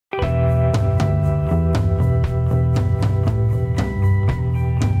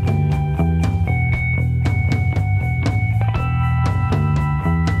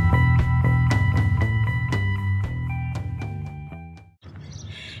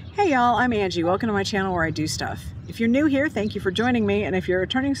Hey y'all, I'm Angie. Welcome to my channel where I do stuff. If you're new here, thank you for joining me, and if you're a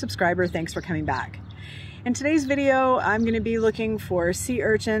returning subscriber, thanks for coming back. In today's video, I'm going to be looking for sea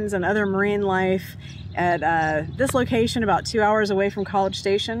urchins and other marine life at this location about 2 hours away from College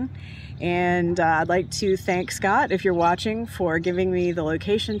Station. And I'd like to thank Scott, if you're watching, for giving me the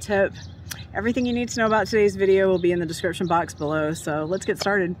location tip. Everything you need to know about today's video will be in the description box below, so let's get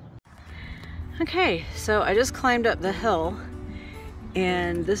started. Okay, so I just climbed up the hill,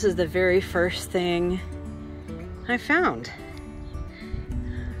 and this is the very first thing I found.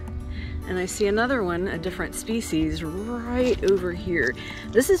 And I see another one, a different species, right over here.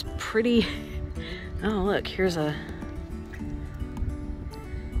 This is pretty... Oh, look, here's a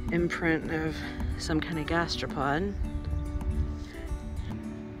imprint of some kind of gastropod.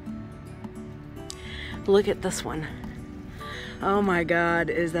 Look at this one. Oh my God,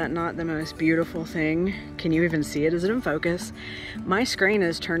 is that not the most beautiful thing? Can you even see it? Is it in focus? My screen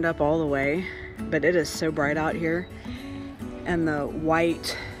is turned up all the way, but it is so bright out here, and the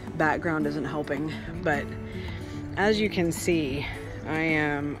white background isn't helping. But as you can see, I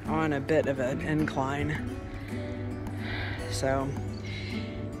am on a bit of an incline. So,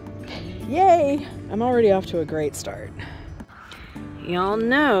 yay! I'm already off to a great start. Y'all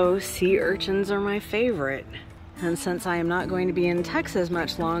know sea urchins are my favorite. And since I am not going to be in Texas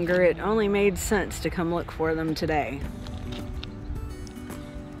much longer, it only made sense to come look for them today.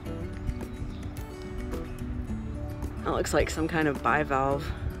 That looks like some kind of bivalve.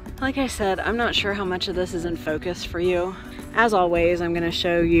 Like I said, I'm not sure how much of this is in focus for you. As always, I'm going to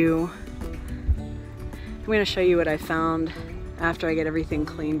show you what I found after I get everything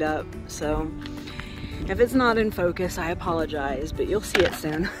cleaned up. So if it's not in focus, I apologize, but you'll see it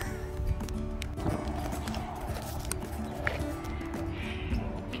soon.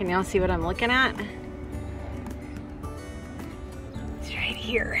 Can y'all see what I'm looking at? It's right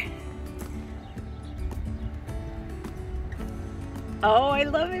here. Oh, I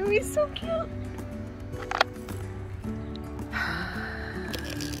love him. He's so cute.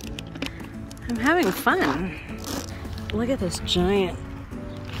 I'm having fun. Look at this giant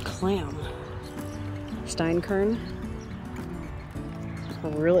clam. Steinkern.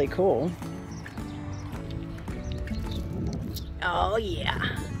 Really cool. Oh yeah.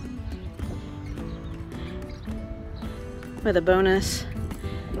 With a bonus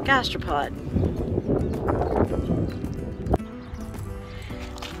gastropod.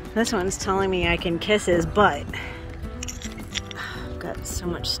 This one's telling me I can kiss his butt. I've got so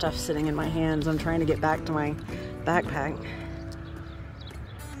much stuff sitting in my hands. I'm trying to get back to my backpack.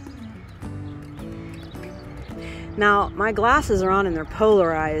 Now, my glasses are on and they're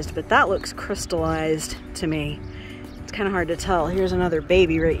polarized, but that looks crystallized to me. It's kind of hard to tell. Here's another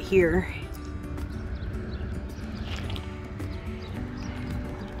baby right here.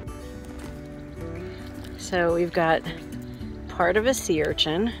 So we've got part of a sea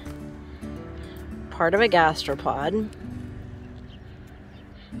urchin, part of a gastropod,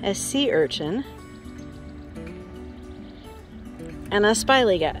 a sea urchin, and a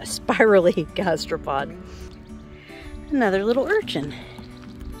spirally gastropod. Another little urchin.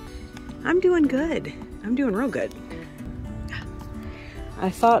 I'm doing good. I'm doing real good. I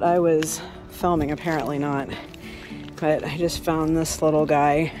thought I was filming, apparently not. But I just found this little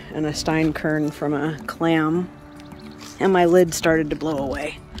guy and a steinkern from a clam, and my lid started to blow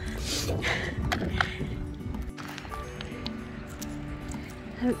away.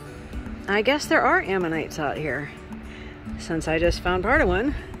 I guess there are ammonites out here, since I just found part of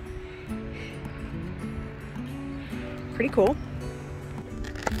one. Pretty cool.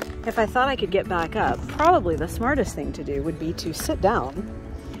 If I thought I could get back up, probably the smartest thing to do would be to sit down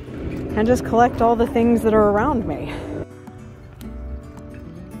and just collect all the things that are around me.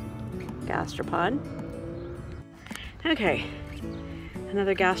 Gastropod. Okay,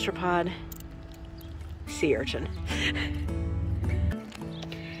 another gastropod, sea urchin.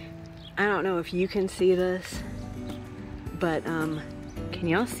 I don't know if you can see this, but can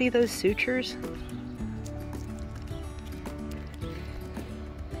y'all see those sutures?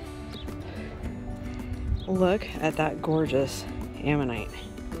 Look at that gorgeous ammonite.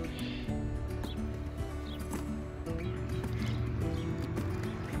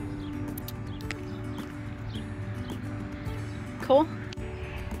 Cool.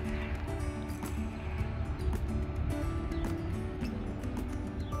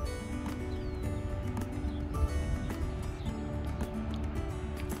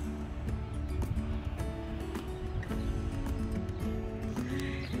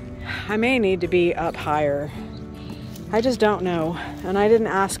 I may need to be up higher. I just don't know. And I didn't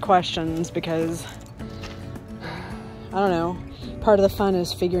ask questions because, I don't know, part of the fun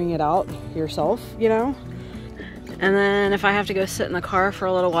is figuring it out yourself, you know? And then if I have to go sit in the car for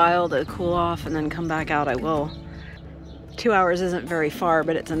a little while to cool off and then come back out, I will. 2 hours isn't very far,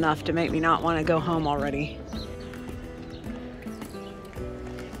 but it's enough to make me not want to go home already.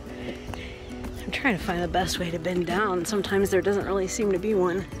 I'm trying to find the best way to bend down. Sometimes there doesn't really seem to be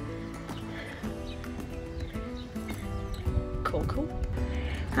one. Cool, cool.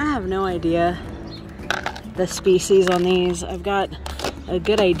 I have no idea the species on these. I've got a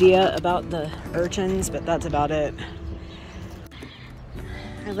good idea about the urchins, but that's about it.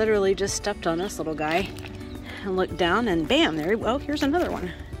 I literally just stepped on this little guy and looked down and bam, there, well, here's another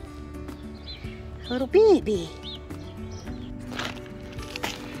one. A little baby.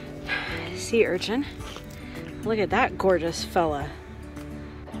 Sea urchin. Look at that gorgeous fella.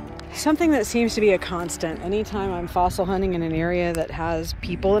 Something that seems to be a constant anytime I'm fossil hunting in an area that has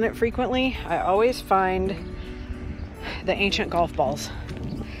people in it frequently, I always find the ancient golf balls.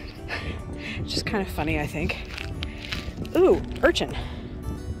 It's just kind of funny, I think. Ooh, urchin.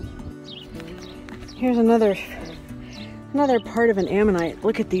 Here's another part of an ammonite.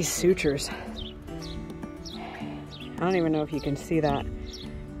 Look at these sutures. I don't even know if you can see that.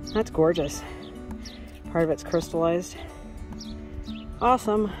 That's gorgeous. Part of it's crystallized.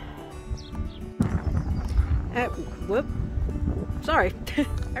 Awesome. Whoop. Sorry.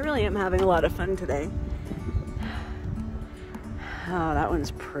 I really am having a lot of fun today. Oh, that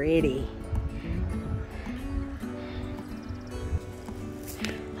one's pretty.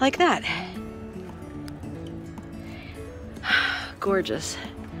 Like that. Gorgeous.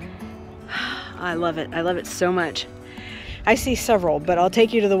 I love it. I love it so much. I see several, but I'll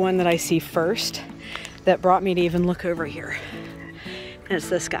take you to the one that I see first that brought me to even look over here. And it's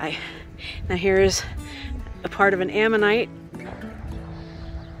this guy. Now here's a part of an ammonite.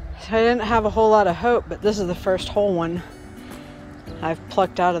 So I didn't have a whole lot of hope, but this is the first whole one I've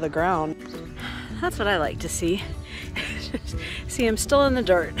plucked out of the ground. That's what I like to see. See him still in the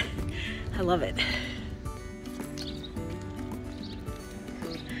dirt. I love it.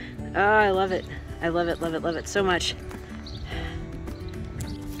 Oh, I love it. I love it, love it, love it so much.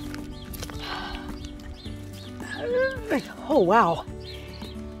 Oh, wow.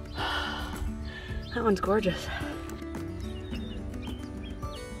 That one's gorgeous.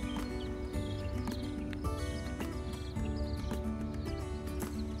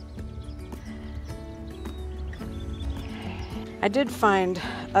 I did find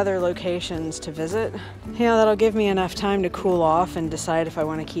other locations to visit. You know, that'll give me enough time to cool off and decide if I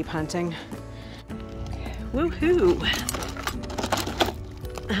want to keep hunting. Woohoo!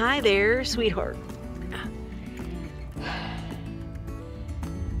 Hi there, sweetheart.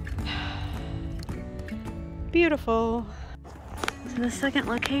 Beautiful. So the second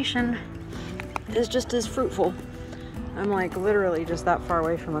location is just as fruitful. I'm like literally just that far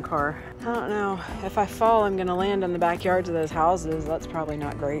away from the car. I don't know. If I fall, I'm gonna land in the backyards of those houses. That's probably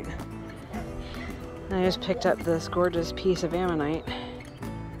not great. I just picked up this gorgeous piece of ammonite.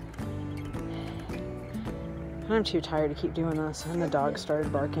 I'm too tired to keep doing this, and the dog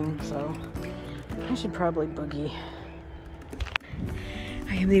started barking, so I should probably boogie.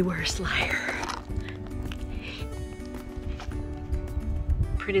 I am the worst liar.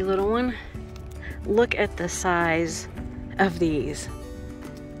 Pretty little one. Look at the size of these.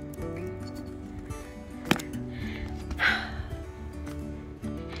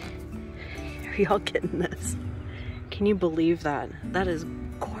 Are y'all getting this? Can you believe that? That is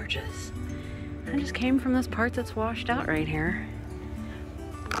gorgeous. I just came from this part that's washed out right here.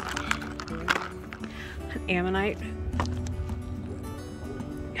 An ammonite.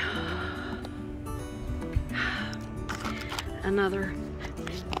 Another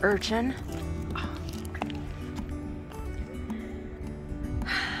urchin.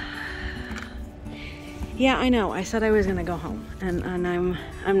 Yeah, I know. I said I was gonna go home, and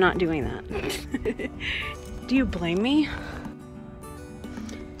I'm not doing that. Do you blame me?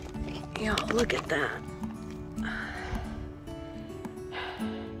 Yeah, look at that.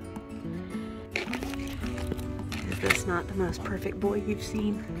 Is this not the most perfect boy you've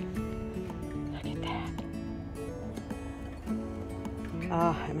seen? Look at that.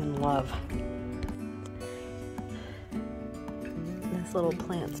 Ah, I'm in love. This little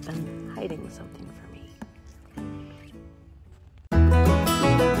plant's been hiding something for me.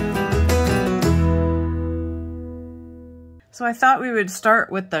 So I thought we would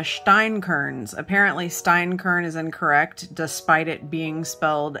start with the steinkerns. Apparently steinkern is incorrect despite it being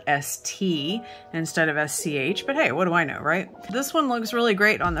spelled ST instead of SCH, but hey, what do I know, right? This one looks really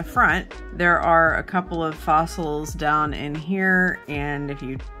great on the front. There are a couple of fossils down in here, and if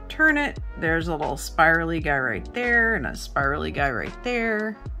you turn it, there's a little spirally guy right there and a spirally guy right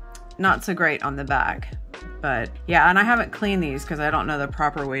there. Not so great on the back, but yeah, and I haven't cleaned these because I don't know the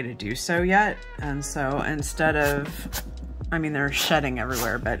proper way to do so yet. And so instead of, I mean, they're shedding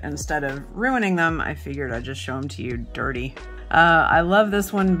everywhere, but instead of ruining them, I figured I'd just show them to you dirty. I love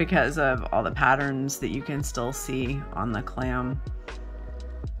this one because of all the patterns that you can still see on the clam.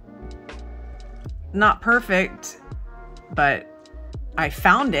 Not perfect, but I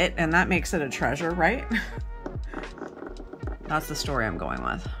found it, and that makes it a treasure, right? That's the story I'm going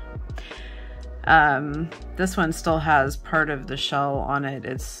with. This one still has part of the shell on it.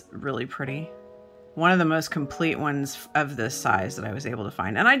 It's really pretty. One of the most complete ones of this size that I was able to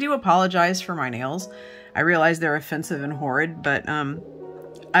find. And I do apologize for my nails. I realize they're offensive and horrid, but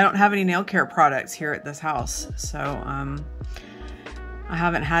I don't have any nail care products here at this house. So I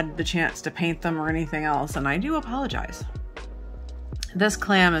haven't had the chance to paint them or anything else, and I do apologize. This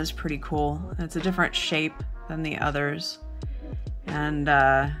clam is pretty cool. It's a different shape than the others. And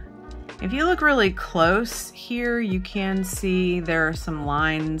if you look really close here, you can see there are some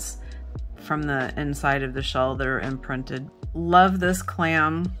lines from the inside of the shell that are imprinted. Love this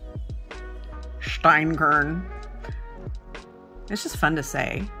clam. Steinkern. It's just fun to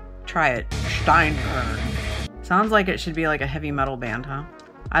say. Try it. Steinkern. Sounds like it should be like a heavy metal band, huh?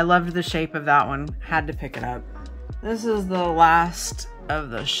 I loved the shape of that one. Had to pick it up. This is the last of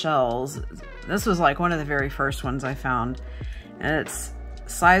the shells. This was like one of the very first ones I found. And it's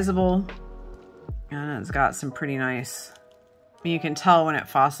sizable. And it's got some pretty nice... You can tell when it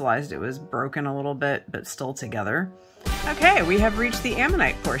fossilized it was broken a little bit, but still together. Okay, we have reached the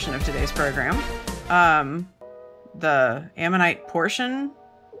ammonite portion of today's program. The ammonite portion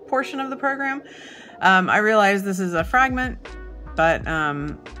of the program. I realize this is a fragment, but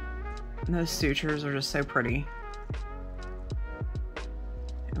those sutures are just so pretty.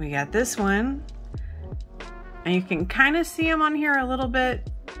 We got this one, and you can kind of see them on here a little bit,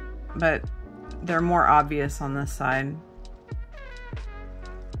 but they're more obvious on this side.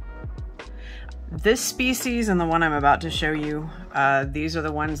 This species and the one I'm about to show you, these are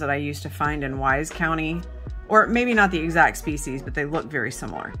the ones that I used to find in Wise County, or maybe not the exact species, but they look very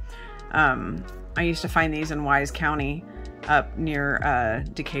similar. I used to find these in Wise County up near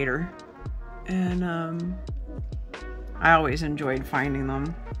Decatur, and I always enjoyed finding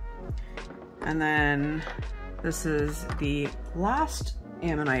them. And then this is the last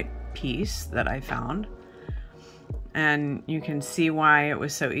ammonite piece that I found. And you can see why it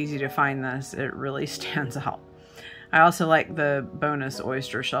was so easy to find this. It really stands out. I also like the bonus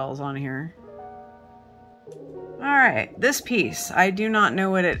oyster shells on here. Alright, this piece. I do not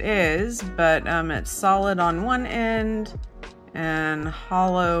know what it is, but it's solid on one end and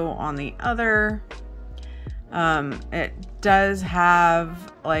hollow on the other. It does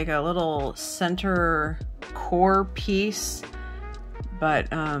have like a little center core piece, but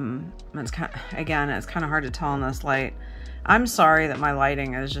it's kind of, again, it's kind of hard to tell in this light. I'm sorry that my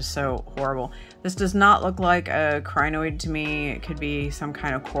lighting is just so horrible. This does not look like a crinoid to me. It could be some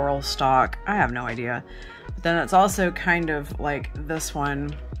kind of coral stalk. I have no idea. But then it's also kind of like this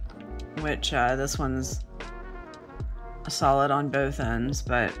one, which this one's solid on both ends,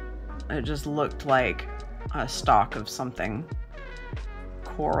 but it just looked like a stalk of something,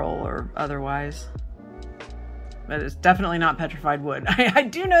 coral or otherwise. But it's definitely not petrified wood. I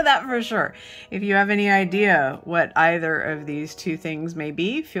do know that for sure. If you have any idea what either of these two things may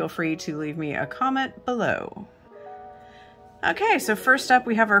be, feel free to leave me a comment below. Okay, so first up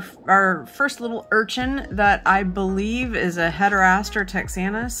we have our first little urchin that I believe is a Heteraster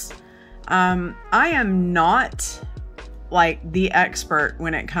texanus. I am not like the expert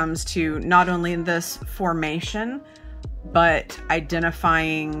when it comes to not only this formation, but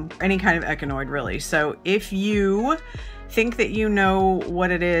identifying any kind of echinoid, really. So if you think that you know what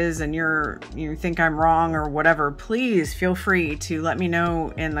it is and you think I'm wrong or whatever, please feel free to let me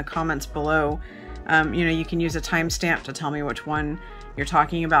know in the comments below. You know, you can use a timestamp to tell me which one you're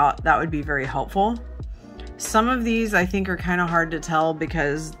talking about. That would be very helpful. Some of these I think are kind of hard to tell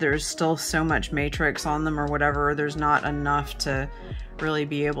because there's still so much matrix on them or whatever. There's not enough to really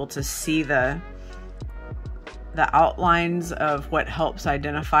be able to see the outlines of what helps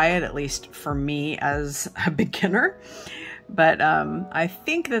identify it, at least for me as a beginner. But I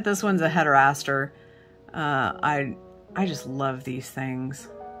think that this one's a Heteraster. I just love these things.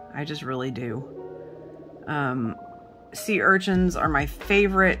 I just really do. Sea urchins are my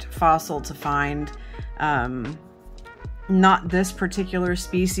favorite fossil to find. Not this particular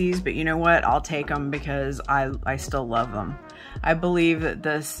species, but you know what? I'll take them because I still love them. I believe that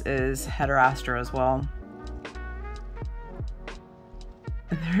this is Heteraster as well.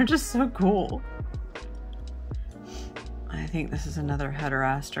 And they're just so cool. I think this is another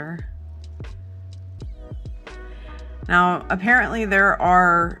Heteraster. Now, apparently there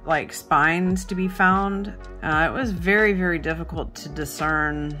are like spines to be found. It was very, very difficult to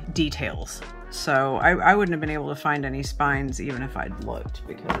discern details. So I wouldn't have been able to find any spines even if I'd looked,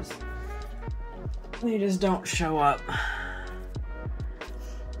 because they just don't show up.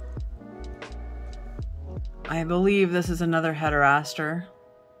 I believe this is another Heteraster.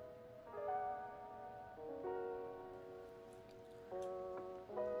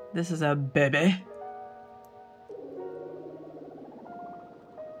 This is a baby.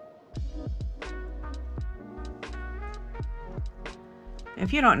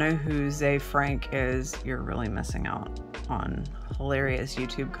 If you don't know who Zay Frank is, you're really missing out on hilarious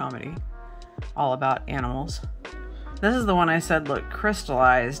YouTube comedy all about animals. This is the one I said looked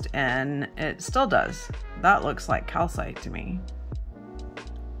crystallized, and it still does. That looks like calcite to me.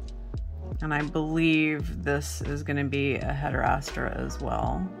 And I believe this is going to be a Heteraster as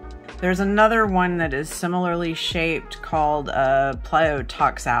well. There's another one that is similarly shaped called a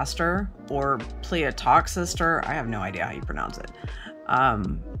Pliotoxaster or Pliotoxaster. I have no idea how you pronounce it.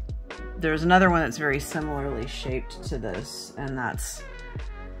 There's another one that's very similarly shaped to this, and that's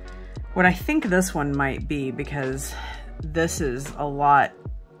what I think this one might be, because this is a lot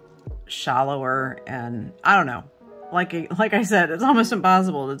shallower, and I don't know. Like I said, it's almost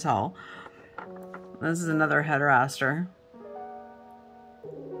impossible to tell. This is another Heteraster.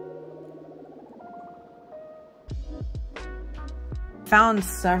 Found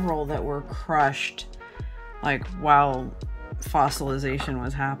several that were crushed, like while fossilization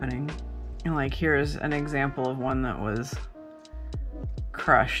was happening. And like here's an example of one that was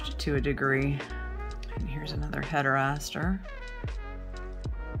crushed to a degree. And here's another Heteraster.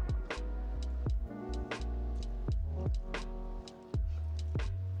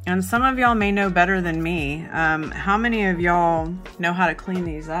 And some of y'all may know better than me. How many of y'all know how to clean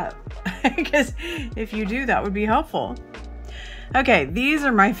these up? Because if you do, that would be helpful. Okay, these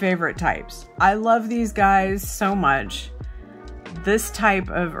are my favorite types. I love these guys so much. This type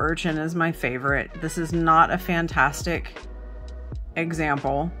of urchin is my favorite. This is not a fantastic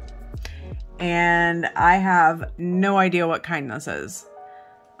example, and I have no idea what kind this is.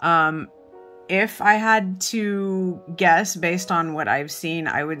 If I had to guess based on what I've seen,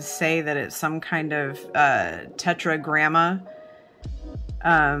 I would say that it's some kind of Tetragramma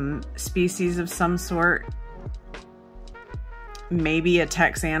species of some sort. Maybe a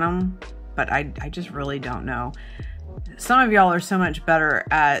Texanum, but I just really don't know. Some of y'all are so much better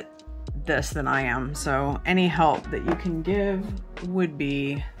at this than I am, so any help that you can give would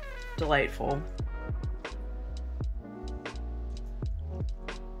be delightful.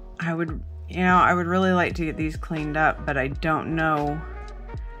 I would really like to get these cleaned up, but I don't know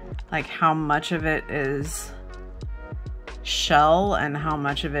like how much of it is shell and how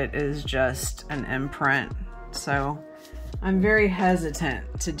much of it is just an imprint. So I'm very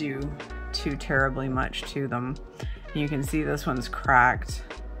hesitant to do too terribly much to them. You can see this one's cracked.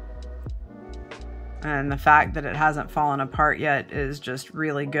 And the fact that it hasn't fallen apart yet is just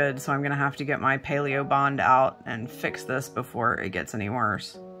really good. So I'm gonna have to get my Paleo Bond out and fix this before it gets any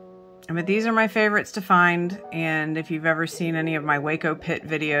worse. But these are my favorites to find. And if you've ever seen any of my Waco Pit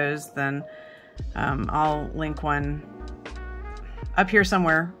videos, then I'll link one up here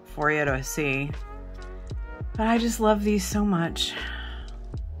somewhere for you to see. But I just love these so much.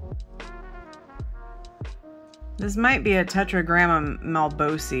 This might be a Tetragramma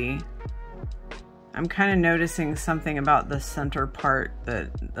malbosi. I'm kind of noticing something about the center part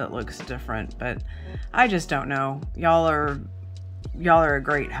that looks different, but I just don't know. Y'all are a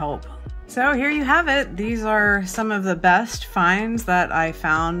great help. So here you have it. These are some of the best finds that I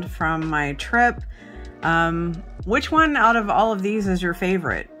found from my trip. Which one out of all of these is your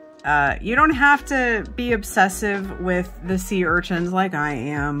favorite? You don't have to be obsessive with the sea urchins like I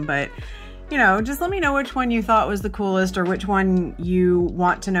am, but you know, just let me know which one you thought was the coolest or which one you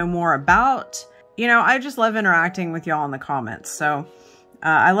want to know more about. You know, I just love interacting with y'all in the comments. So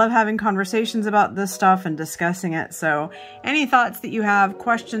I love having conversations about this stuff and discussing it. So any thoughts that you have,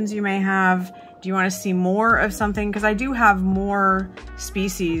 questions you may have, do you want to see more of something? Because I do have more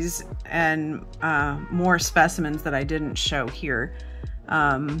species and more specimens that I didn't show here.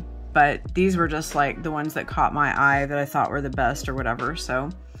 But these were just like the ones that caught my eye that I thought were the best or whatever. So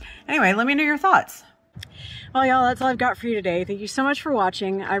anyway, let me know your thoughts. Well, y'all, that's all I've got for you today. Thank you so much for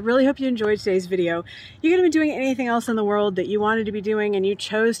watching. I really hope you enjoyed today's video. You could have been doing anything else in the world that you wanted to be doing, and you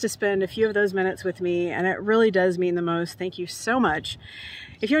chose to spend a few of those minutes with me, and it really does mean the most. Thank you so much.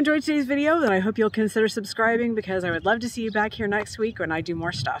 If you enjoyed today's video, then I hope you'll consider subscribing, because I would love to see you back here next week when I do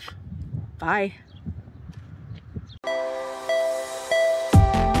more stuff. Bye.